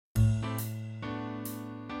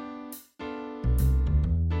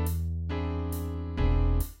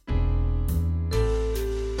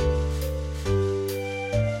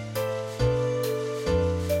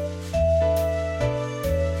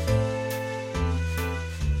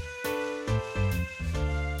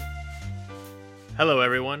Hello,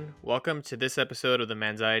 everyone. Welcome to this episode of the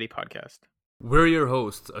Manxiety Podcast. We're your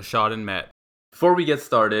hosts, Ashad and Matt. Before we get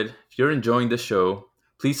started, if you're enjoying this show,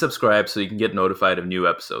 please subscribe so you can get notified of new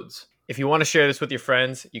episodes. If you want to share this with your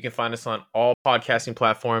friends, you can find us on all podcasting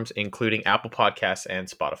platforms, including Apple Podcasts and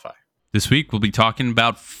Spotify. This week, we'll be talking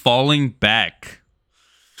about falling back.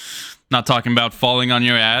 Not talking about falling on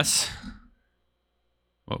your ass.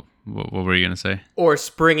 What were you going to say? Or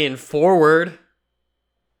springing forward.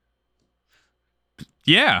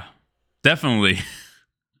 Yeah, definitely.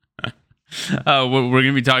 We're going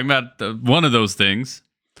to be talking about one of those things.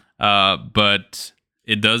 But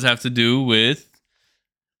it does have to do with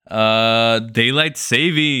daylight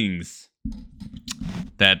savings.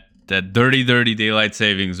 That dirty daylight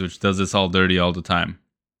savings, which does us all dirty all the time.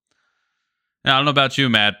 Now, I don't know about you,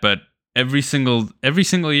 Matt, but every single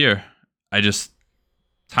year,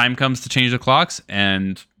 time comes to change the clocks,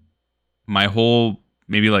 and my whole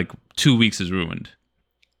maybe like 2 weeks is ruined.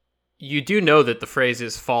 You do know that the phrase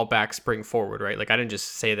is fall back, spring forward, right? Like, I didn't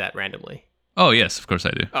just say that randomly. Oh, yes, of course I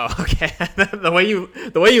do. Oh, okay. The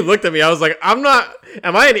way you looked at me, I was like, am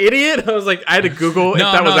I an idiot? I was like, I had to Google if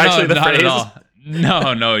that was actually the phrase.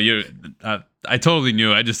 No, I totally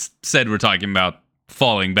knew. I just said we're talking about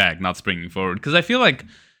falling back, not springing forward. Because I feel like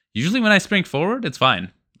usually when I spring forward, it's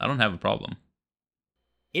fine. I don't have a problem.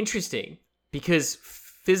 Interesting. Because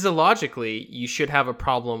physiologically, you should have a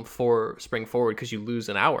problem for spring forward because you lose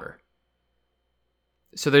an hour.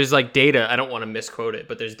 So there's like data, I don't want to misquote it,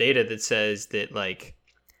 but there's data that says that like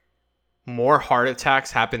more heart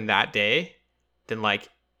attacks happen that day than like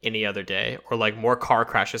any other day, or like more car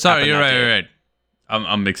crashes happen that day. You're right.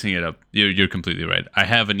 I'm mixing it up. You're completely right. I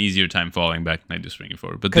have an easier time falling back than I do springing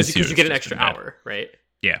forward. But because you get an extra hour, right?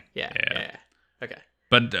 Yeah. Okay.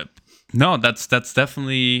 But no, that's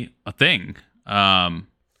definitely a thing.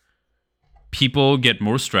 People get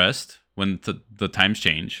more stressed when the times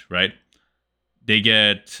change, right? They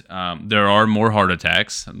get there are more heart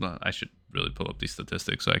attacks. I should really pull up these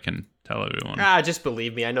statistics so I can tell everyone. Just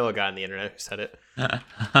believe me. I know a guy on the internet who said it. Let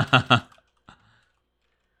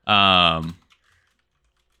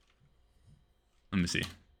me see.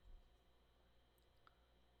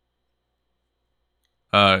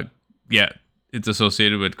 Yeah, it's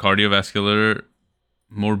associated with cardiovascular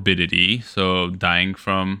morbidity, so dying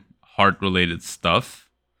from heart-related stuff.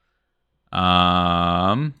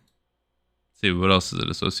 Let's see, what else is it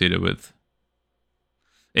associated with?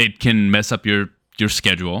 It can mess up your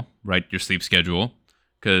schedule, right? Your sleep schedule,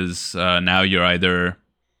 because now you're either,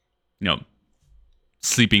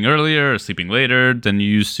 sleeping earlier or sleeping later than you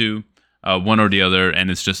used to, one or the other,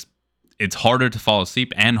 and it's harder to fall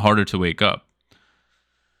asleep and harder to wake up,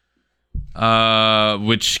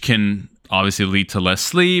 which can obviously lead to less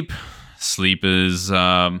sleep. Sleep is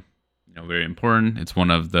very important. It's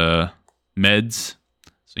one of the meds,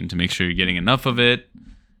 so you need to make sure you're getting enough of it.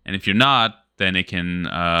 And if you're not, then it can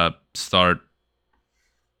start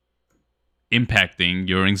impacting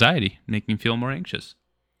your anxiety, making you feel more anxious.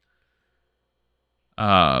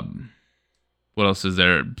 What else is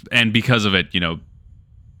there? And because of it,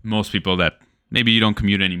 most people that maybe you don't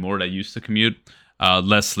commute anymore, that used to commute,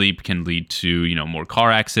 less sleep can lead to, more car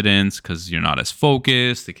accidents because you're not as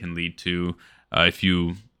focused. It can lead to, if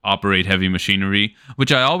you operate heavy machinery,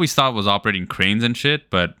 which I always thought was operating cranes and shit,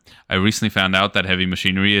 but I recently found out that heavy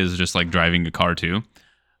machinery is just like driving a car too.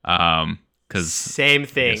 Same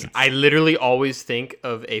thing. I literally always think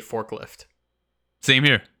of a forklift. Same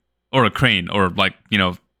here. Or a crane, or like,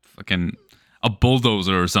 fucking a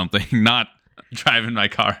bulldozer or something, not driving my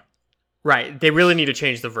car. Right. They really need to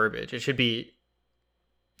change the verbiage. It should be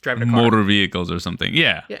driving a car. Motor vehicles or something.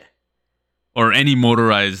 Yeah. Yeah. Or any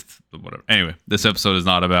motorized, whatever. Anyway, this episode is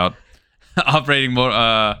not about operating more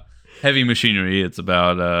heavy machinery. It's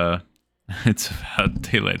about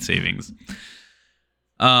daylight savings.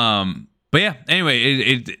 But yeah.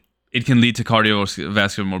 Anyway, it can lead to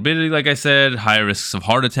cardiovascular morbidity, like I said, higher risks of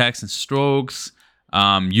heart attacks and strokes.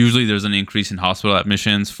 Usually, there's an increase in hospital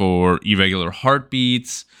admissions for irregular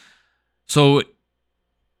heartbeats. So,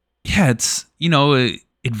 yeah, it's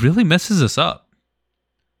it really messes us up.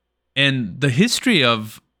 And the history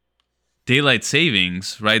of daylight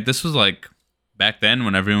savings, right? This was like back then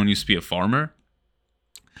when everyone used to be a farmer.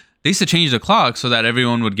 They used to change the clock so that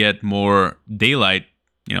everyone would get more daylight,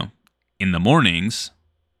 in the mornings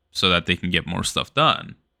so that they can get more stuff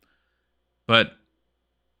done. But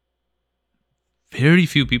very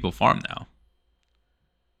few people farm now.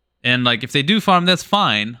 And like if they do farm, that's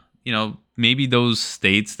fine. Maybe those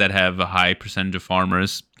states that have a high percentage of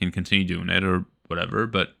farmers can continue doing it or whatever.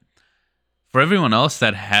 But for everyone else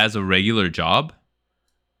that has a regular job,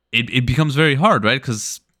 it becomes very hard, right?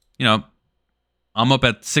 Because, I'm up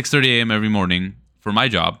at 6:30 a.m. every morning for my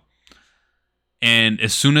job. And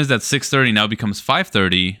as soon as that 6:30 now becomes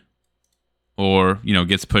 5:30 or,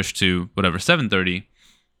 gets pushed to whatever 7:30,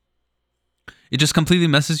 it just completely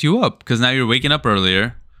messes you up because now you're waking up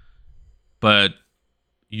earlier, but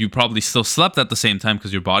you probably still slept at the same time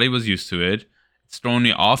because your body was used to it. It's throwing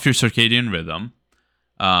you off your circadian rhythm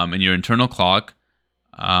and your internal clock,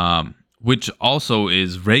 which also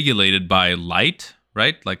is regulated by light,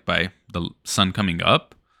 right? Like by the sun coming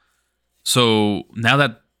up. So now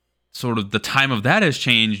that sort of the time of that has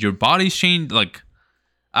changed, your body's changed. Like,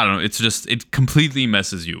 I don't know. It's just, it completely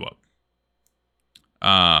messes you up.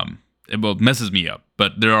 It messes me up.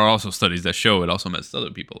 But there are also studies that show it also messes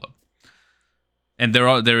other people up. And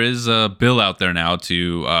there is a bill out there now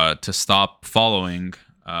to stop following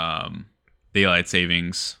daylight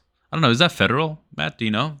savings. I don't know. Is that federal, Matt? Do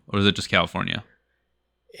you know, or is it just California?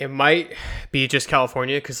 It might be just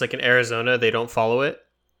California because, like in Arizona, they don't follow it.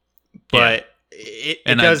 But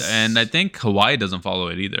it does. I think Hawaii doesn't follow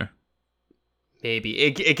it either. Maybe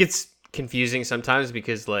it gets confusing sometimes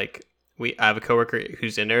because like I have a coworker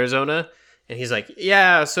who's in Arizona. And he's like,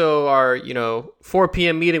 yeah, so our, 4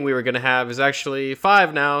 p.m. meeting we were going to have is actually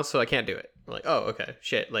 5 now, so I can't do it. I'm like, oh, okay,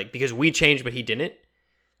 shit. Like, because we changed, but he didn't.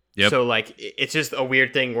 Yep. So, like, it's just a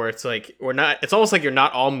weird thing where it's like, it's almost like you're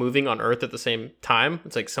not all moving on Earth at the same time.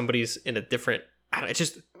 It's like somebody's in a different, it's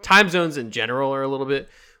just, time zones in general are a little bit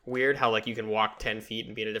weird. How, like, you can walk 10 feet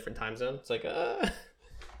and be in a different time zone. It's like,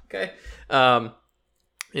 okay.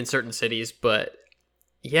 In certain cities. But,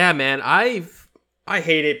 yeah, man, I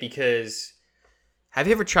hate it because... Have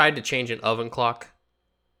you ever tried to change an oven clock?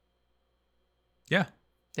 Yeah.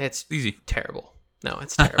 It's easy. Terrible. No,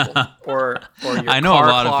 it's terrible. or your I know a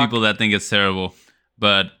lot clock. of people that think it's terrible,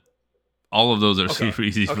 but all of those are super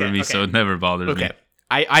easy for me, so it never bothers me.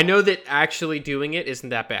 I know that actually doing it isn't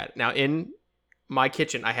that bad. Now, in my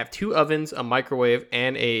kitchen, I have 2 ovens, a microwave,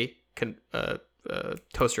 and a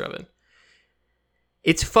toaster oven.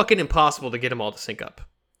 It's fucking impossible to get them all to sync up,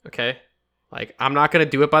 okay? Like, I'm not going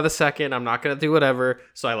to do it by the second. I'm not going to do whatever.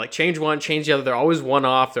 So I, like, change one, change the other. They're always one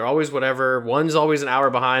off. They're always whatever. One's always an hour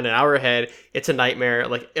behind, an hour ahead. It's a nightmare.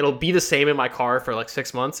 Like, it'll be the same in my car for, like,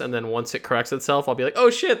 6 months. And then once it corrects itself, I'll be like, oh,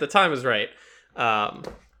 shit, the time is right.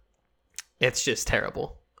 It's just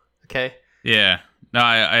terrible. Okay? Yeah. No,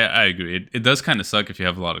 I agree. It does kind of suck if you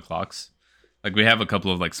have a lot of clocks. Like, we have a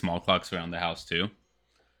couple of, like, small clocks around the house, too.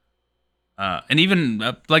 And even,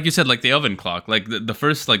 like you said, like the oven clock, like the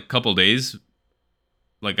first like couple days,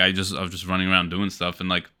 like I was just running around doing stuff, and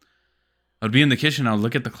like I'd be in the kitchen, I would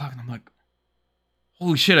look at the clock, and I'm like,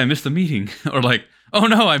 holy shit, I missed the meeting, or like, oh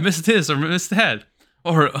no, I missed this or missed that,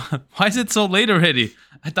 or why is it so late already?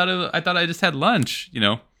 I thought I just had lunch,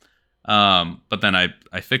 But then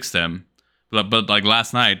I fixed them, but like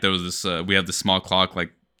last night there was this we have this small clock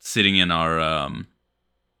like sitting in our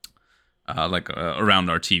around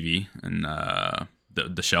our TV and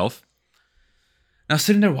the shelf. And I was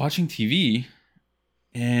sitting there watching TV,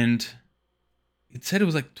 and it said it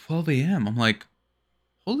was like 12 a.m. I'm like,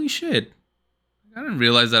 holy shit! I didn't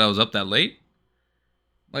realize that I was up that late.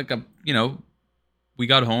 Like, we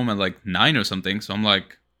got home at like 9 or something. So I'm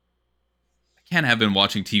like, I can't have been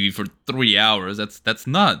watching TV for 3 hours. That's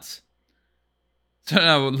nuts. So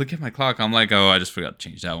I would look at my clock. I'm like, oh, I just forgot to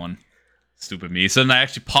change that one. Stupid me. So then I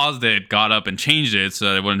actually paused it, got up and changed it so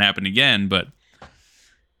that it wouldn't happen again, but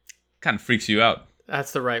kind of freaks you out.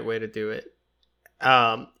 That's the right way to do it.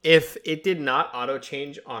 If it did not auto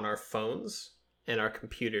change on our phones and our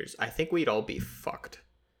computers, I think we'd all be fucked.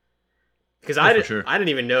 Because I didn't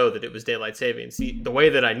even know that it was daylight savings. See, the way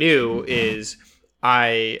that I knew is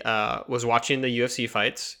I was watching the UFC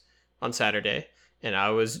fights on Saturday, and I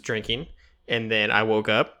was drinking, and then I woke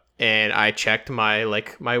up and I checked my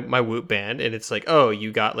Whoop band, and it's like, oh,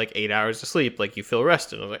 you got like 8 hours of sleep, like you feel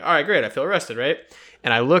rested. I was like, all right, great, I feel rested, right?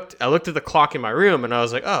 And I looked at the clock in my room, and I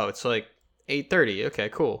was like, oh, it's like 8:30. Okay,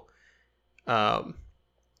 cool. And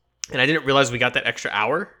I didn't realize we got that extra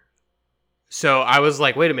hour. So I was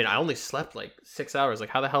like, wait a minute, I only slept like 6 hours. Like,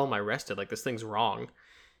 how the hell am I rested? Like, this thing's wrong.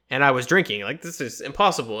 And I was drinking. Like, this is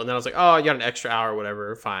impossible. And then I was like, oh, you got an extra hour,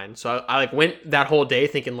 whatever, fine. So I like went that whole day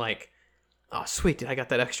thinking like, oh, sweet, dude, I got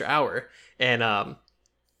that extra hour. And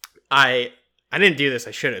I didn't do this.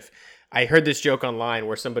 I should have. I heard this joke online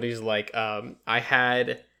where somebody's like, I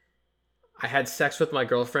had sex with my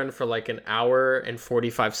girlfriend for like an hour and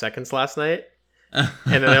 45 seconds last night. And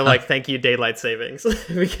then they're like, thank you, daylight savings.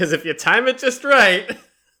 Because if you time it just right.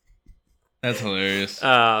 That's hilarious.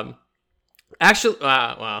 Actually,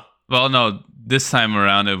 wow. Well, no, this time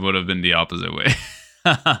around it would have been the opposite way.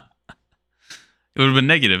 It would have been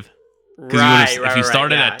negative. Because if you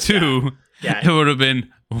started at 2 Yeah. It would have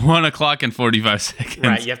been 1 o'clock and 45 seconds.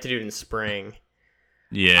 Right, you have to do it in spring.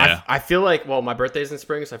 Yeah. I feel like, well, my birthday's in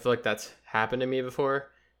spring, so I feel like that's happened to me before.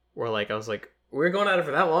 Where like I was like, we're going at it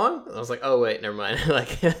for that long? And I was like, oh wait, never mind.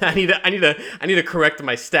 Like I need to correct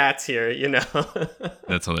my stats here, you know.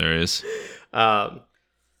 That's hilarious.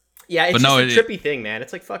 Yeah, it's But just no, a trippy thing, man.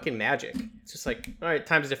 It's like fucking magic. It's just like, all right,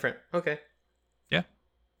 time's different. Okay. Yeah.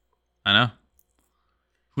 I know.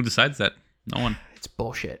 Who decides that? No one. It's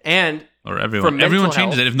bullshit. And Or everyone. mental Everyone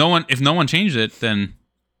changes health- it. If no one changed it, then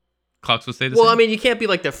clocks will stay the well, same. I mean, you can't be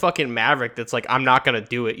like the fucking maverick that's like, I'm not gonna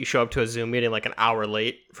do it. You show up to a Zoom meeting like an hour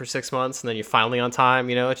late for 6 months, and then you're finally on time.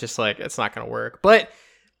 You know, it's just like it's not gonna work. But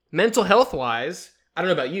mental health wise, I don't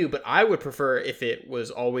know about you, but I would prefer if it was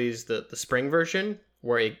always the spring version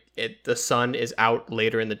where the sun is out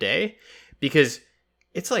later in the day, because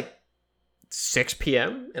it's like 6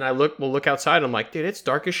 p.m. and we'll look outside and I'm like, dude, it's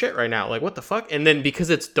dark as shit right now. Like, what the fuck? And then because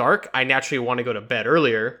it's dark, I naturally want to go to bed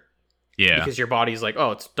earlier. Yeah. Because your body's like,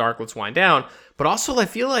 oh, it's dark, let's wind down. But also, I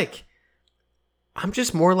feel like I'm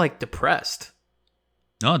just more like depressed.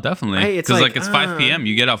 No, definitely. Right, it's Because like, it's 5 p.m.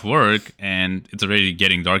 You get off work and it's already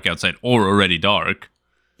getting dark outside, or already dark.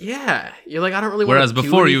 Yeah, you're like, I don't really want Whereas to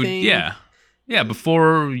before do anything.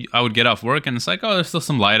 before I would get off work and it's like, oh, there's still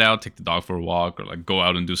some light out. Take the dog for a walk, or like go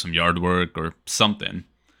out and do some yard work or something.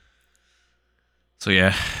 So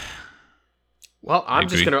yeah, Well, I'm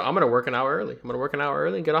agree. gonna work an hour early. I'm gonna work an hour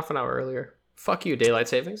early and get off an hour earlier. Fuck you, daylight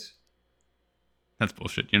savings. that's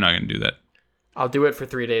bullshit. You're not gonna do that. I'll do it for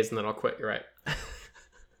 3 days and then I'll quit. You're right.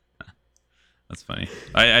 That's funny.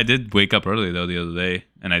 I did wake up early though the other day,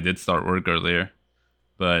 and I did start work earlier,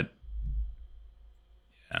 but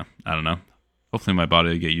yeah, I don't know. Hopefully my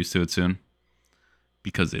body will get used to it soon,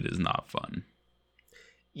 because it is not fun.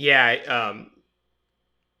 Yeah,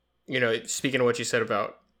 speaking of what you said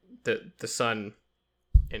about the sun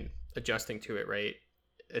and adjusting to it, right?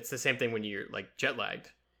 It's the same thing when you're like jet lagged.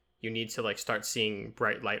 You need to like start seeing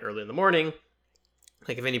bright light early in the morning.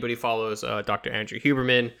 Like if anybody follows Dr. Andrew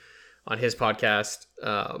Huberman on his podcast,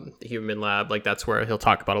 the Huberman Lab, like that's where he'll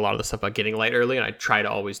talk about a lot of the stuff about getting light early, and I try to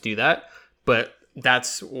always do that. But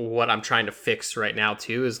that's what I'm trying to fix right now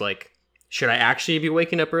too, is like, should I actually be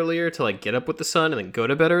waking up earlier to like get up with the sun and then go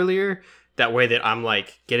to bed earlier? That way that I'm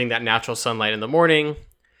like getting that natural sunlight in the morning,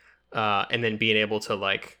 and then being able to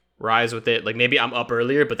like rise with it. Like maybe I'm up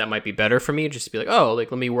earlier, but that might be better for me just to be like, oh, like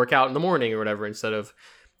let me work out in the morning or whatever, instead of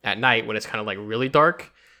at night when it's kind of like really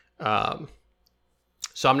dark.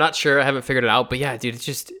 So I'm not sure. I haven't figured it out, but yeah, dude,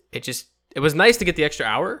 it was nice to get the extra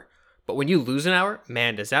hour, but when you lose an hour,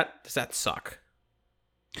 man, does that suck?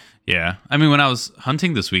 Yeah, I mean, when I was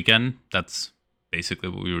hunting this weekend, that's basically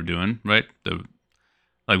what we were doing, right?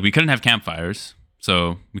 We couldn't have campfires,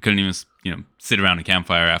 so we couldn't even sit around a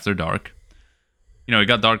campfire after dark. It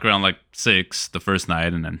got dark around like 6 the first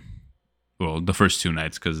night, and then, well, the first 2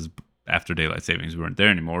 nights, because after daylight savings we weren't there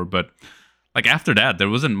anymore. But like after that, there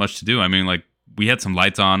wasn't much to do. I mean, like we had some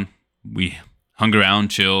lights on, we hung around,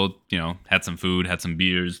 chilled, had some food, had some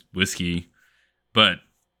beers, whiskey, but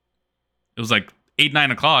it was like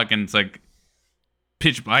 8-9 o'clock, and it's like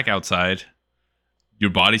pitch black outside.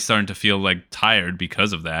 Your body's starting to feel like tired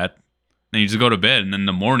because of that. Then you just go to bed, and then in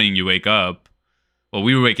the morning you wake up. Well,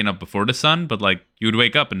 we were waking up before the sun, but like you would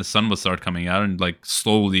wake up and the sun would start coming out, and like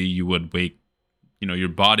slowly you would wake. Your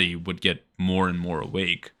body would get more and more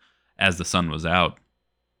awake as the sun was out,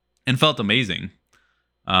 and felt amazing.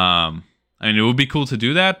 I mean, it would be cool to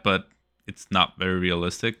do that, but it's not very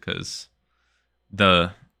realistic, because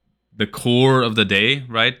the core of the day,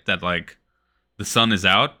 right? That like the sun is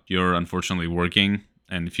out, you're unfortunately working,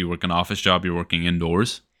 and if you work an office job, you're working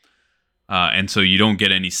indoors, and so you don't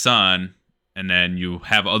get any sun, and then you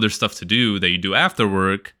have other stuff to do that you do after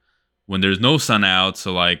work when there's no sun out.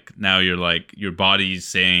 So like now you're like, your body's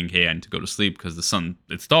saying, hey, I need to go to sleep because the sun,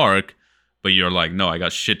 it's dark, but you're like, no, I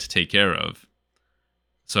got shit to take care of.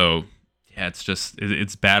 So yeah,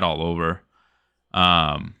 it's bad all over.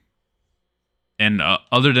 And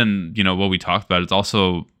other than what we talked about, it's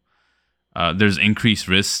also there's increased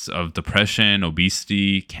risks of depression,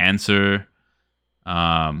 obesity, cancer.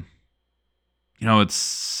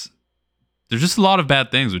 There's just a lot of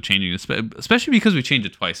bad things with changing, especially because we change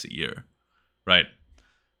it twice a year, right?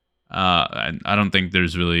 And I don't think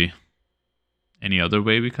there's really any other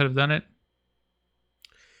way we could have done it.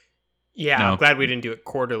 Yeah, No. I'm glad we didn't do it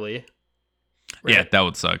quarterly. Right? Yeah, that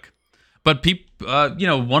would suck. But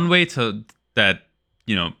one way that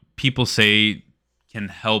people say can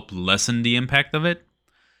help lessen the impact of it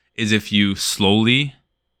is if you slowly,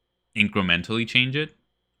 incrementally change it,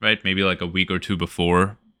 right? Maybe like a week or two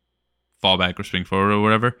before fallback or spring forward or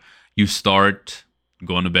whatever, you start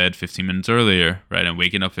going to bed 15 minutes earlier, right, and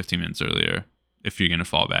waking up 15 minutes earlier if you're gonna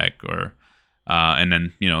fall back, or and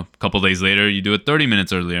then a couple days later you do it 30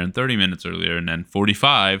 minutes earlier and 30 minutes earlier and then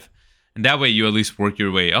 45, and that way you at least work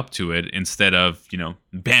your way up to it instead of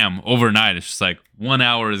bam, overnight it's just like 1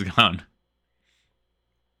 hour is gone.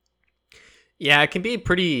 Yeah, it can be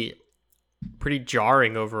pretty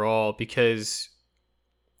jarring overall because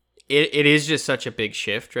it is just such a big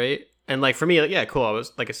shift, right? And like for me, like, yeah, cool. I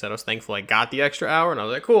was thankful I got the extra hour, and I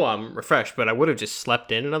was like, cool, I'm refreshed. But I would have just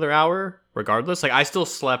slept in another hour regardless. Like I still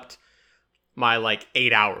slept my like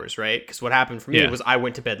 8 hours, right? Because what happened for me was I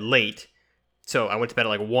went to bed late, so I went to bed at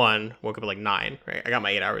like 1, woke up at like 9. Right, I got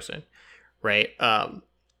my 8 hours in, right?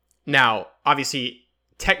 Now obviously,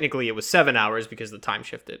 technically, it was 7 hours because the time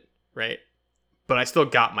shifted, right? But I still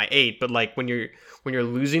got my 8. But like when you're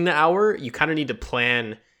losing the hour, you kind of need to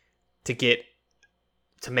plan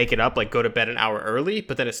to make it up, like go to bed an hour early.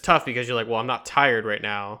 But then it's tough because you're like, well, I'm not tired right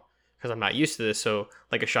now because I'm not used to this. So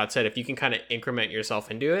like Ashad said, if you can kind of increment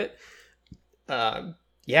yourself into it,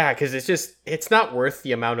 because it's not worth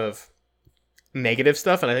the amount of negative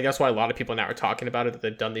stuff. And I think that's why a lot of people now are talking about it, that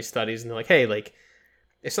they've done these studies and they're like, hey, like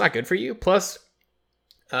it's not good for you. Plus,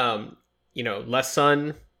 less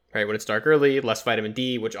sun, right, when it's dark early, less vitamin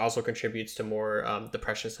D, which also contributes to more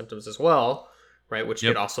depression symptoms as well, right, which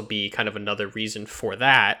could also be kind of another reason for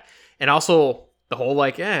that. And also the whole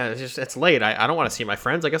like, it's late, I don't want to see my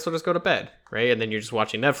friends, I guess I'll just go to bed, right? And then you're just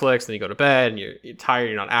watching Netflix, then you go to bed and you're tired,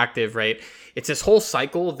 you're not active, right? It's this whole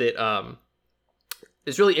cycle that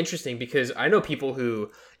is really interesting because I know people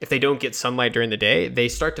who, if they don't get sunlight during the day, they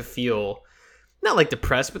start to feel not like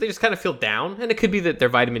depressed, but they just kind of feel down. And it could be that their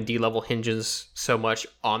vitamin D level hinges so much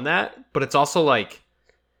on that, but it's also like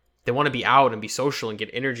they want to be out and be social and get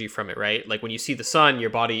energy from it, right? Like when you see the sun, your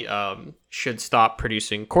body should stop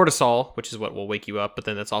producing cortisol, which is what will wake you up. But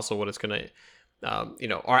then that's also what it's going to, it's not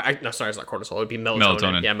cortisol. It would be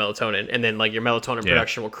melatonin. Yeah, melatonin. And then like your melatonin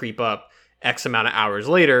production will creep up X amount of hours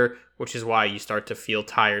later, which is why you start to feel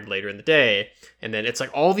tired later in the day. And then it's like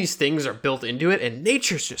all these things are built into it, and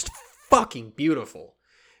nature's just fucking beautiful,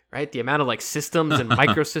 right? The amount of like systems and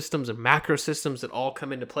microsystems and macro systems that all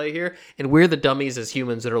come into play here, and we're the dummies as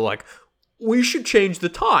humans that are like, we should change the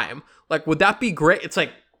time. Like, would that be great? It's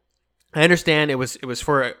like, I understand it was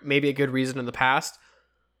for maybe a good reason in the past,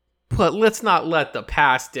 but let's not let the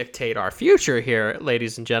past dictate our future here,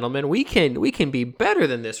 ladies and gentlemen. We can be better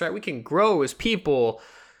than this, right? We can grow as people.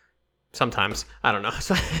 Sometimes, I don't know.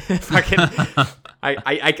 So if I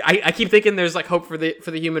keep thinking there's like hope for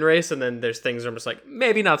the human race, and then there's things where I'm just like,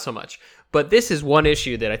 maybe not so much. But this is one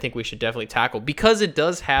issue that I think we should definitely tackle because it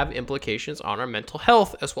does have implications on our mental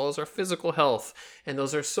health as well as our physical health, and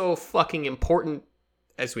those are so fucking important,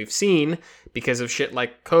 as we've seen, because of shit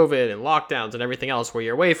like COVID and lockdowns and everything else, where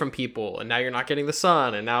you're away from people, and now you're not getting the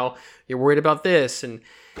sun, and now you're worried about this, and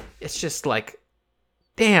it's just like,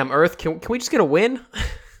 damn, Earth, can we just get a win?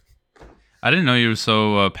 I didn't know you were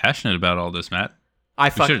so passionate about all this, Matt. We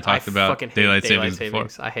should have talked about daylight savings before.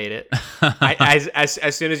 I hate it.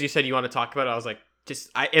 As soon as you said you want to talk about it, I was like,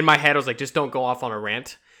 in my head, I was like, just don't go off on a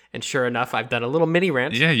rant. And sure enough, I've done a little mini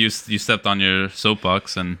rant. Yeah, you stepped on your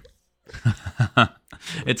soapbox, and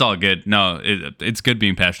it's all good. No, it's good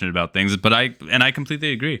being passionate about things, but I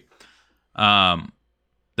completely agree.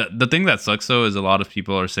 The thing that sucks though is a lot of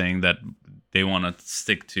people are saying that they want to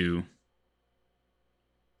stick to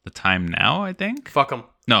the time now, I think. Fuck them.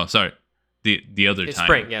 No, sorry. The other it's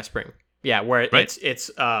time. Spring. Yeah, where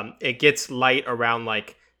it gets light around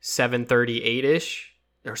like 7:30, 8-ish,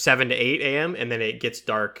 or 7 to 8 a.m., and then it gets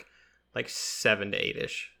dark like 7 to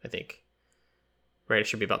 8-ish, I think. Right, it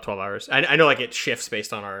should be about 12 hours. I know like it shifts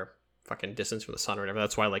based on our fucking distance from the sun or whatever.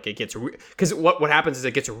 That's why like it gets... Because what happens is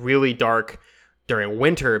it gets really dark during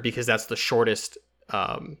winter because that's the shortest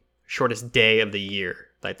day of the year.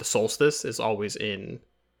 Like the solstice is always in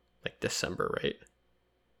like December, right?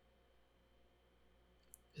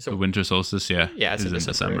 The winter solstice, yeah. Yeah, it's in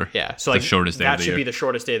December. Yeah, so like the shortest day of the year. That should be the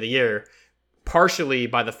shortest day of the year, partially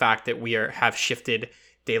by the fact that we have shifted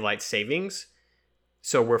daylight savings,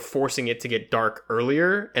 so we're forcing it to get dark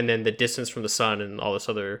earlier, and then the distance from the sun and all this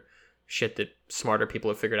other shit that smarter people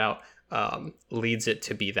have figured out leads it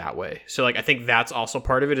to be that way. So like I think that's also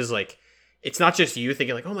part of it, is like it's not just you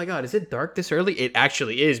thinking like, oh my god, is it dark this early? It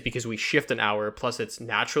actually is, because we shift an hour, plus it's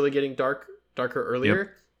naturally getting darker earlier. Yep.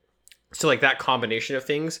 So like that combination of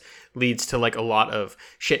things leads to like a lot of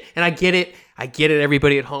shit. And I get it,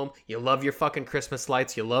 everybody at home. You love your fucking Christmas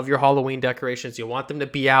lights, you love your Halloween decorations, you want them to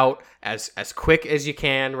be out as quick as you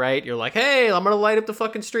can, right? You're like, hey, I'm gonna light up the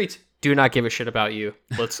fucking streets. Do not give a shit about you.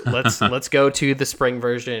 Let's go to the spring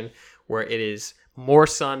version where it is more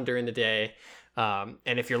sun during the day.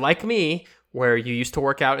 And if you're like me, where you used to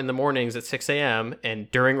work out in the mornings at 6 a.m.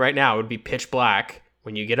 and during right now it would be pitch black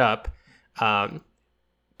when you get up,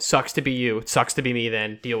 sucks to be you. It sucks to be me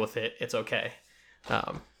then. Deal with it. It's okay.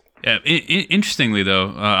 Yeah. Interestingly, though,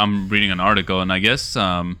 I'm reading an article, and I guess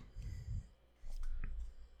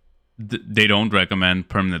they don't recommend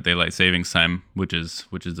permanent daylight savings time, which is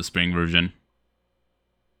the spring version.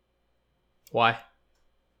 Why?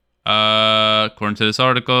 According to this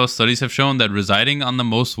article, studies have shown that residing on the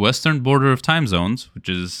most western border of time zones, which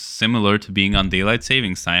is similar to being on daylight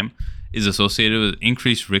savings time, is associated with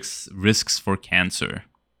increased risks for cancer.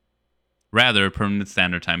 Rather, permanent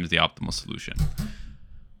standard time is the optimal solution.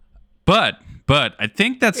 But I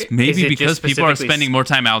think that's maybe because people are spending more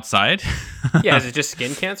time outside. Yeah, is it just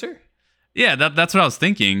skin cancer? Yeah, that's what I was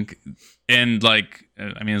thinking. And like,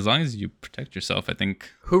 I mean, as long as you protect yourself, I think.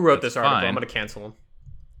 Who wrote this article? fine. I'm going to cancel him.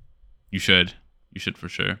 You should for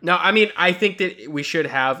sure. No, I mean, I think that we should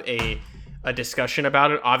have a discussion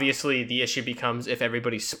about it. Obviously, the issue becomes if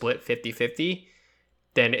everybody's split 50-50,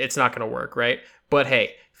 then it's not going to work, right? But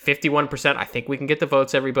hey, 51%, I think we can get the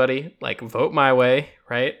votes, everybody. Like, vote my way,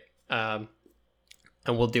 right? And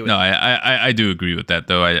we'll do it. No, I do agree with that,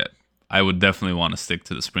 though. I would definitely want to stick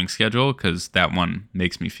to the spring schedule because that one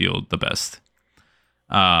makes me feel the best.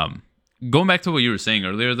 Going back to what you were saying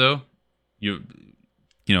earlier, though, you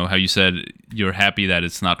know how you said you're happy that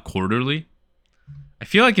it's not quarterly. I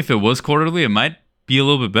feel like if it was quarterly, it might be a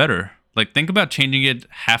little bit better. Like, think about changing it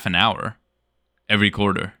half an hour every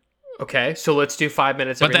quarter. Okay, so let's do 5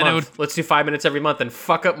 minutes every month. Let's do 5 minutes every month and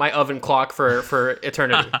fuck up my oven clock for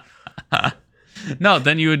eternity. No,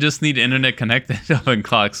 then you would just need internet connected oven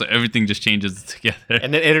clock, so everything just changes together.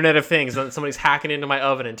 And then Internet of Things, then somebody's hacking into my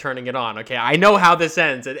oven and turning it on. Okay, I know how this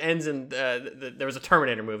ends. It ends in there was a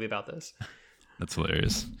Terminator movie about this. That's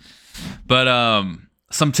hilarious. But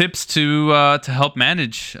some tips to help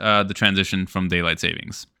manage the transition from daylight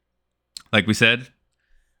savings. Like we said,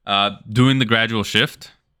 doing the gradual shift,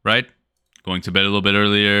 right? Going to bed a little bit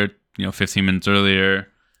earlier, 15 minutes earlier,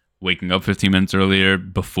 waking up 15 minutes earlier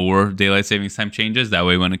before daylight savings time changes. That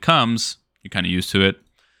way, when it comes, you're kind of used to it.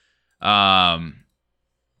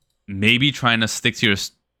 Maybe trying to stick to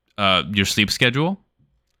your sleep schedule.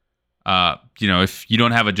 If you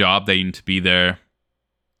don't have a job that you need to be there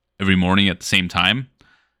every morning at the same time,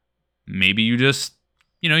 maybe you just,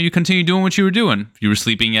 you continue doing what you were doing. If you were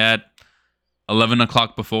sleeping at 11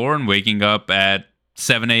 o'clock before and waking up at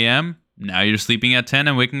 7 a.m., now you're sleeping at 10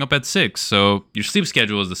 and waking up at 6. So your sleep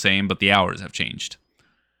schedule is the same, but the hours have changed.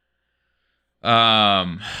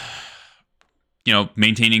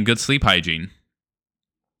 Maintaining good sleep hygiene.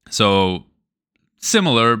 So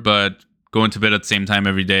similar, but going to bed at the same time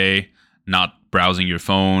every day, not browsing your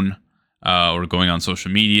phone or going on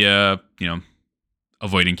social media,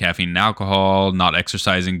 avoiding caffeine and alcohol, not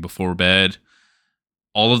exercising before bed.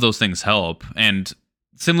 All of those things help. And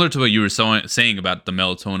similar to what you were saying about the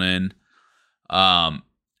melatonin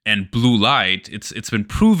and blue light, it's been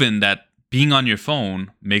proven that being on your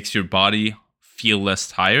phone makes your body feel less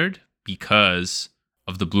tired because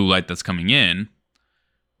of the blue light that's coming in,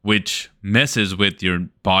 which messes with your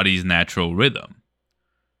body's natural rhythm.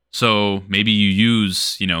 So maybe you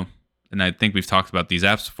use, and I think we've talked about these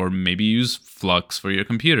apps before, maybe you use Flux for your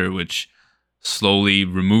computer, which slowly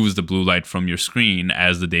removes the blue light from your screen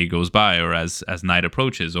as the day goes by or as night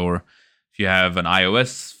approaches. Or if you have an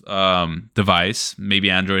iOS device, maybe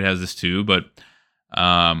Android has this too, but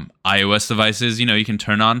iOS devices, you can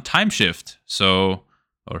turn on time shift,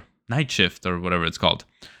 or night shift or whatever it's called,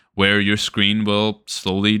 where your screen will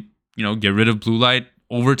slowly, get rid of blue light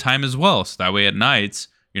over time as well. So that way at nights,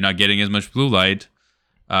 you're not getting as much blue light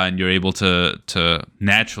and you're able to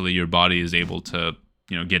naturally, your body is able to,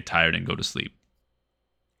 get tired and go to sleep.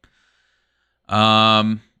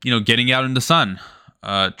 Getting out in the sun,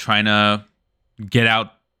 trying to get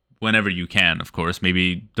out whenever you can, of course,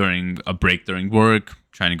 maybe during a break during work,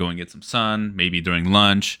 trying to go and get some sun, maybe during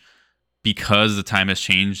lunch, because the time has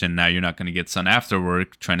changed and now you're not going to get sun after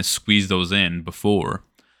work, trying to squeeze those in before,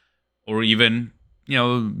 or even,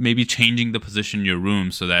 maybe changing the position in your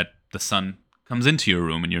room so that the sun comes into your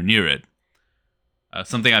room and you're near it.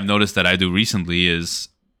 Something I've noticed that I do recently is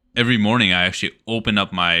every morning I actually open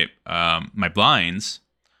up my my blinds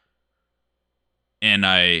and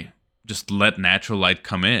I just let natural light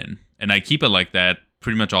come in. And I keep it like that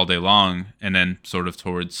pretty much all day long. And then sort of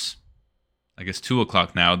towards, I guess, 2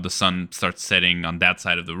 o'clock now, the sun starts setting on that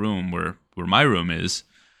side of the room where my room is.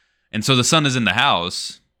 And so the sun is in the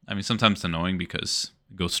house. I mean, sometimes it's annoying because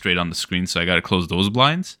it goes straight on the screen, so I got to close those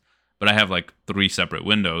blinds. But I have like 3 separate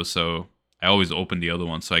windows, so I always open the other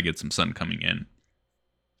one so I get some sun coming in.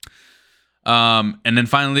 And then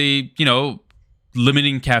finally,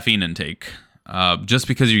 limiting caffeine intake. Just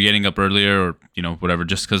because you're getting up earlier or, whatever,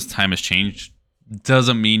 just because time has changed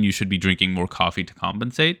doesn't mean you should be drinking more coffee to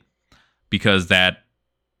compensate, because that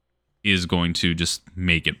is going to just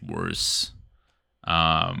make it worse.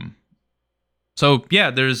 So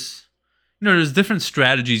yeah, there's different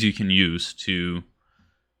strategies you can use to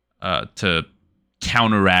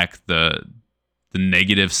counteract the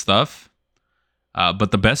negative stuff.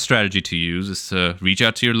 But the best strategy to use is to reach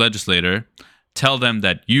out to your legislator, tell them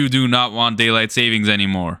that you do not want daylight savings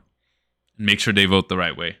anymore, and make sure they vote the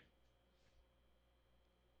right way.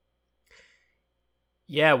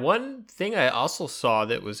 Yeah, one thing I also saw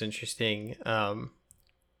that was interesting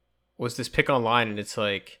was this pic online, and it's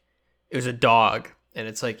like, it was a dog, and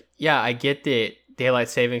it's like, yeah, I get that daylight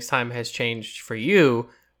savings time has changed for you,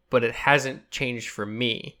 but it hasn't changed for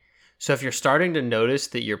me. So if you're starting to notice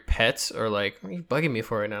that your pets are like, what are you bugging me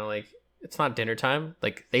for right now? Like, it's not dinner time.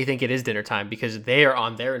 Like, they think it is dinner time because they are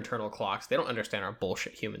on their internal clocks. They don't understand our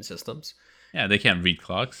bullshit human systems. Yeah, they can't read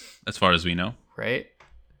clocks, as far as we know. Right?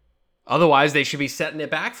 Otherwise, they should be setting it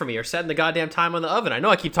back for me or setting the goddamn time on the oven. I know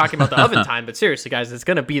I keep talking about the oven time, but seriously, guys, it's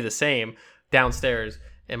going to be the same downstairs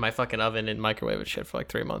in my fucking oven and microwave and shit for like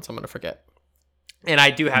 3 months. I'm going to forget. And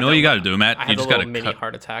I do have... You know what you got to do, Matt? I You have just a got little to mini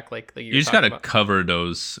heart attack like You just got to cover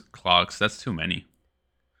those clocks. That's too many.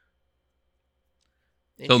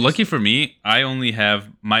 So lucky for me, I only have...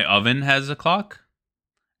 My oven has a clock,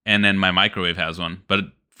 and then my microwave has one. But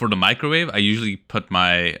for the microwave, I usually put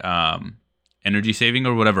my energy saving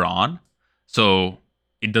or whatever on, so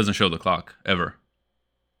it doesn't show the clock ever.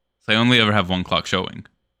 So I only ever have one clock showing,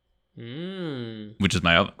 which is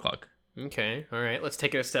my oven clock. Okay, all right. Let's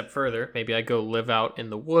take it a step further. Maybe I go live out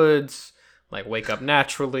in the woods, like wake up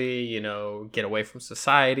naturally, get away from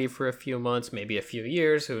society for a few months, maybe a few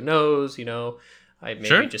years, who knows, I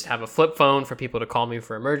maybe just have a flip phone for people to call me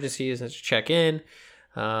for emergencies and just check in.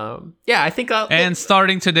 Yeah, I think I'll... And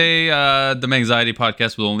starting today, the Anxiety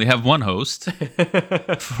Podcast will only have one host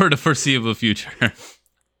for the foreseeable future.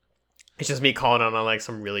 It's just me calling on like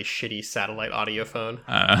some really shitty satellite audio phone.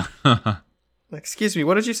 Excuse me,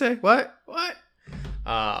 what did you say? What?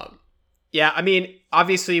 Yeah, I mean,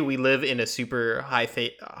 obviously we live in a super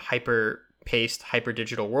hyper-paced,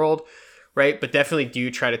 hyper-digital world, right? But definitely do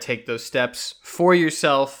try to take those steps for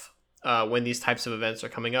yourself when these types of events are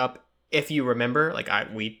coming up. If you remember,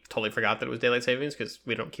 we totally forgot that it was daylight savings because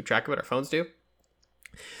we don't keep track of it, our phones do.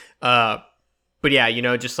 But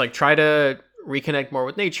yeah, just like try to reconnect more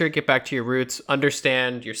with nature, get back to your roots,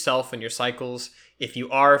 understand yourself and your cycles. If you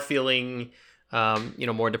are feeling...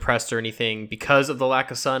 more depressed or anything because of the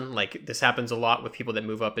lack of sun. Like, this happens a lot with people that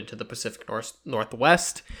move up into the Pacific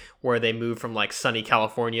Northwest, where they move from like sunny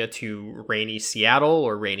California to rainy Seattle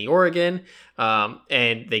or rainy Oregon,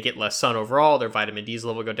 and they get less sun overall. Their vitamin D's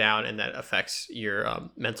level go down, and that affects your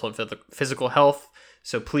mental and physical health.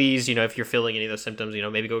 So please, if you're feeling any of those symptoms,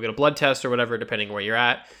 maybe go get a blood test or whatever, depending on where you're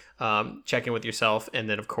at. Check in with yourself, and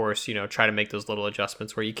then of course, try to make those little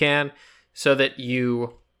adjustments where you can, so that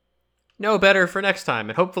you know better for next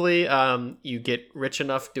time. And hopefully you get rich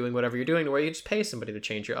enough doing whatever you're doing to where you just pay somebody to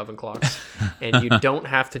change your oven clocks and you don't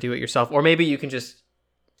have to do it yourself. Or maybe you can just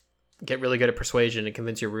get really good at persuasion and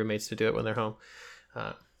convince your roommates to do it when they're home.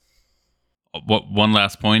 One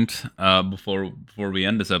last point before we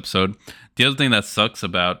end this episode. The other thing that sucks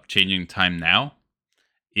about changing time now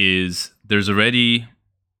is there's already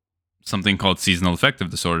something called seasonal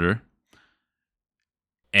affective disorder.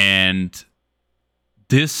 And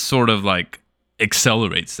this sort of like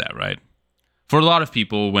accelerates that, right? For a lot of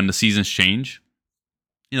people, when the seasons change,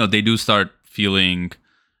 they do start feeling,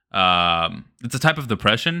 it's a type of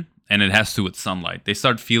depression, and it has to do with sunlight. They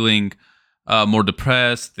start feeling more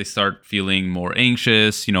depressed. They start feeling more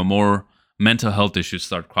anxious. More mental health issues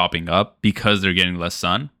start cropping up because they're getting less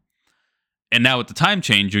sun. And now with the time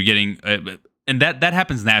change, you're getting, and that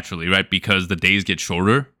happens naturally, right? Because the days get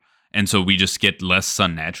shorter, and so we just get less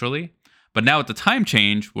sun naturally. But now with the time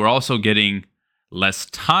change, we're also getting less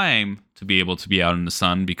time to be able to be out in the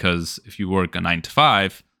sun, because if you work a 9 to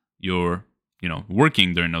 5, you're,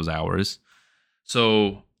 working during those hours.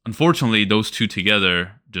 So unfortunately, those two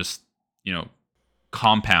together just,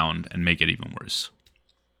 compound and make it even worse.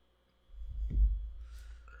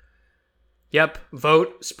 Yep.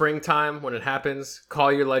 Vote springtime when it happens.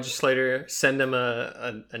 Call your legislator. Send them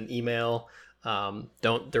an email.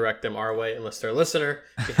 Don't direct them our way unless they're a listener.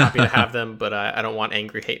 Be happy to have them, but I don't want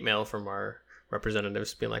angry hate mail from our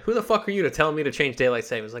representatives being like, who the fuck are you to tell me to change daylight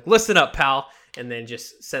savings? Like, listen up, pal. And then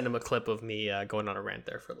just send them a clip of me going on a rant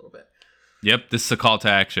there for a little bit. Yep, this is a call to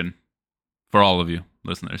action for all of you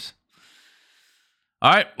listeners.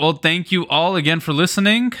 All right. Well, thank you all again for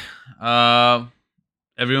listening.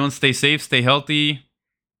 Everyone stay safe, stay healthy.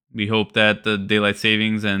 We hope that the daylight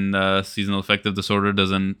savings and seasonal affective disorder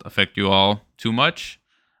doesn't affect you all too much.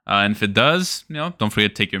 And if it does, don't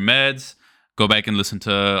forget to take your meds. Go back and listen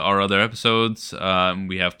to our other episodes.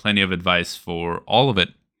 We have plenty of advice for all of it.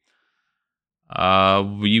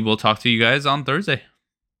 We will talk to you guys on Thursday.